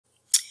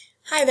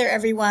Hi there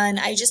everyone.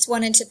 I just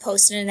wanted to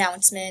post an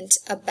announcement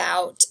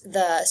about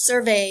the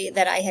survey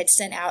that I had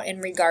sent out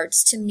in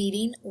regards to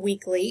meeting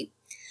weekly.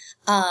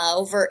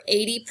 Over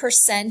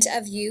 80%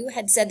 of you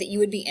had said that you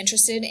would be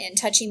interested in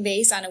touching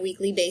base on a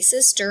weekly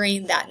basis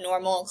during that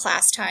normal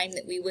class time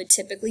that we would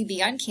typically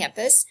be on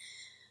campus.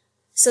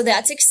 So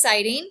that's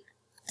exciting.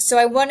 So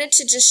I wanted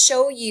to just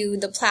show you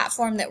the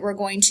platform that we're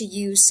going to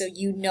use so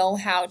you know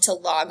how to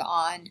log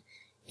on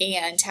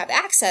and have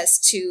access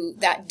to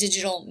that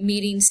digital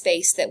meeting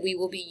space that we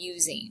will be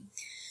using.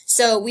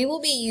 So we will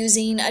be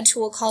using a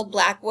tool called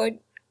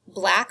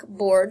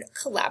Blackboard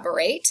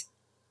Collaborate,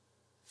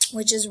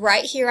 which is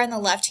right here on the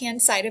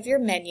left-hand side of your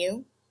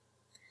menu.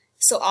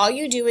 So all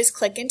you do is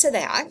click into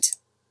that.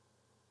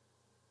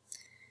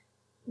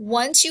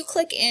 Once you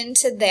click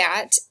into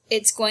that,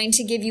 it's going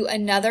to give you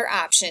another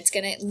option. It's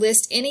going to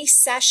list any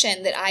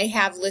session that I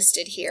have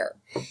listed here.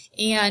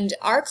 And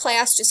our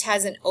class just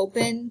has an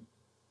open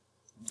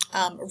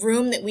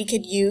room that we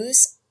could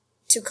use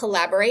to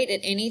collaborate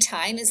at any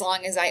time as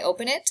long as I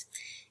open it.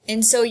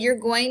 And so you're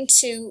going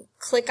to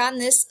click on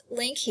this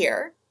link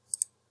here.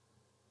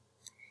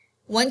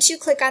 Once you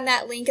click on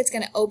that link, it's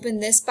going to open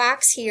this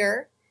box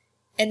here,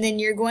 and then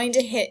you're going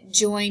to hit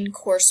Join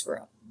Course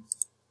Room.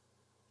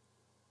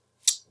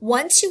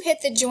 Once you hit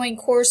the Join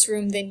Course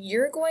Room, then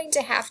you're going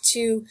to have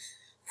to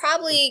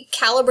probably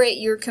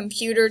calibrate your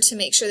computer to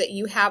make sure that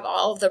you have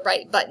all of the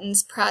right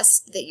buttons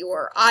pressed, that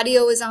your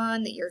audio is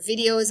on, that your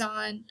video is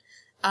on.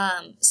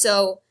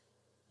 So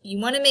you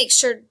want to make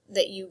sure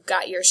that you've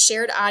got your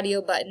shared audio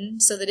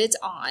button so that it's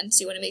on.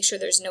 So you want to make sure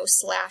there's no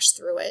slash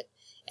through it.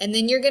 And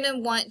then you're going to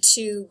want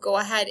to go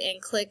ahead and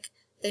click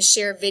the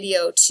share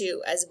video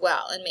too as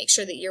well and make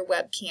sure that your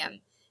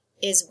webcam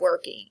is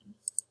working.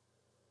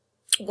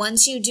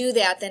 Once you do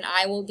that, then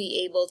I will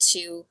be able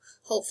to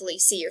hopefully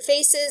see your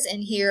faces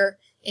and hear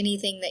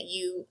anything that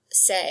you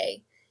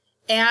say.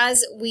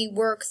 As we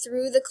work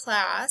through the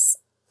class,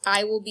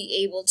 I will be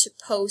able to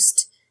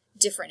post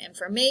different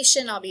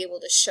information. I'll be able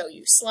to show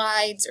you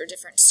slides or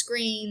different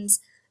screens,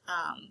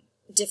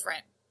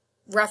 different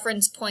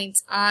reference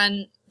points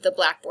on the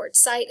Blackboard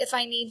site if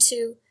I need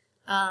to.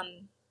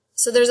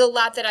 So there's a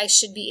lot that I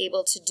should be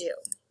able to do.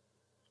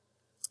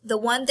 The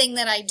one thing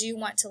that I do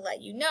want to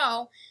let you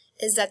know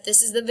is that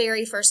this is the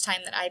very first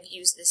time that I've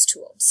used this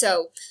tool.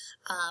 So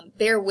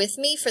bear with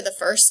me for the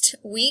first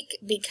week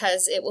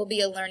because it will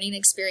be a learning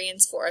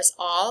experience for us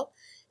all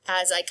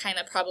as I kind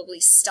of probably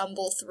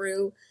stumble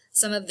through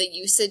some of the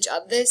usage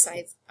of this.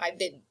 I've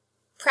been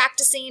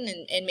practicing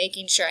and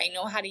making sure I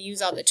know how to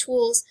use all the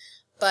tools,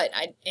 but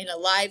in a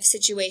live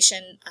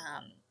situation,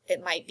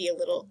 it might be a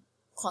little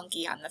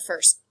clunky on the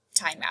first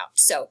time out.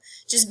 So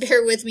just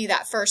bear with me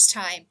that first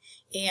time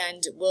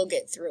and we'll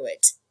get through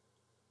it.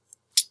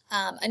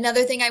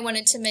 Another thing I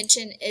wanted to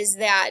mention is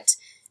that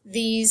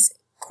these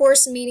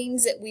course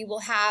meetings that we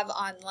will have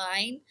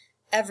online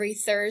every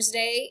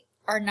Thursday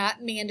are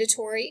not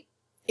mandatory.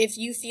 If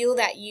you feel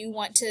that you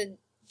want to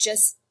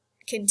just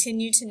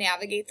continue to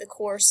navigate the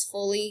course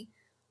fully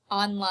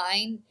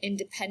online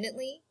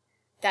independently,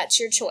 that's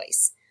your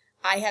choice.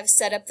 I have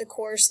set up the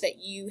course that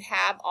you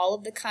have all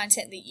of the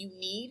content that you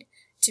need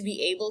to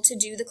be able to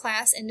do the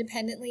class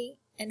independently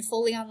and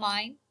fully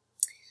online.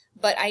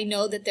 But I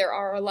know that there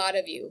are a lot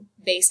of you,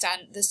 based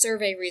on the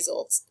survey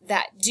results,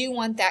 that do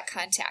want that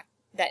contact,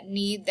 that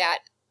need that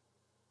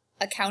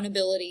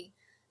accountability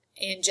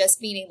and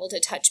just being able to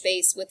touch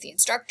base with the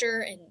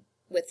instructor and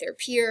with their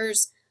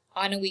peers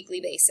on a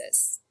weekly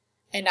basis.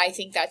 And I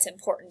think that's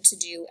important to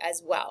do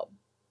as well.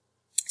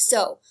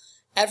 So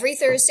every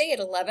Thursday at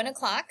 11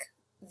 o'clock,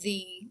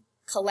 the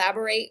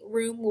Collaborate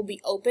room will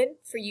be open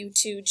for you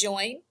to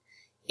join,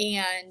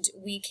 and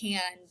we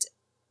can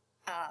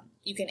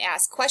you can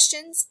ask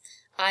questions.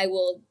 I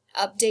will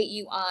update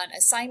you on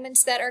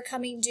assignments that are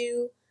coming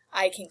due.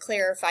 I can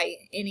clarify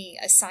any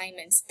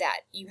assignments that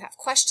you have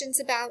questions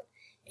about,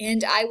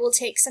 and I will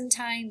take some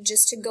time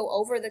just to go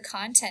over the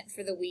content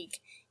for the week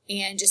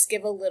and just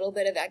give a little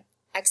bit of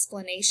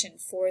explanation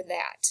for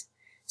that.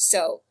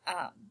 So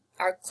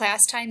our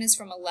class time is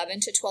from 11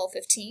 to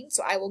 12:15,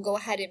 so I will go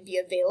ahead and be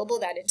available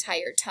that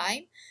entire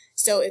time.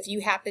 So if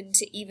you happen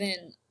to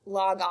even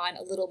log on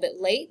a little bit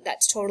late,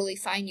 that's totally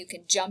fine. You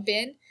can jump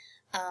in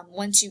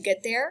once you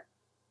get there.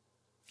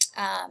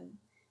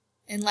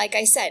 And like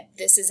I said,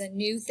 this is a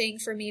new thing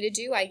for me to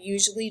do. I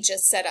usually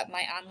just set up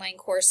my online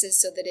courses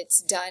so that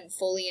it's done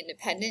fully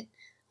independent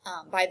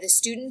by the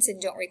students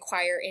and don't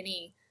require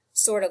any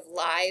sort of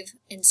live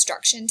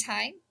instruction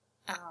time.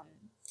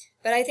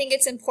 But I think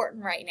it's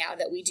important right now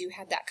that we do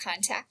have that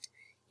contact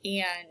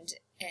and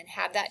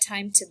have that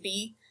time to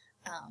be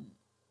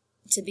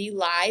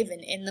live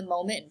and in the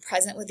moment and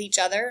present with each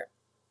other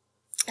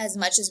as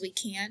much as we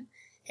can.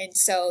 And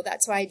so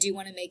that's why I do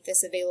want to make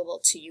this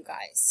available to you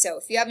guys. So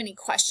if you have any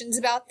questions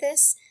about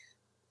this,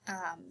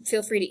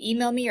 feel free to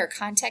email me or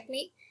contact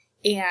me.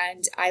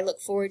 And I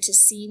look forward to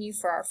seeing you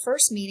for our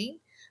first meeting,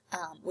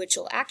 which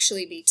will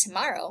actually be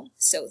tomorrow.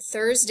 So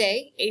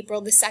Thursday,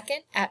 April the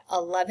 2nd at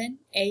 11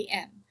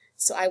 a.m.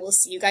 So I will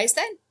see you guys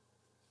then.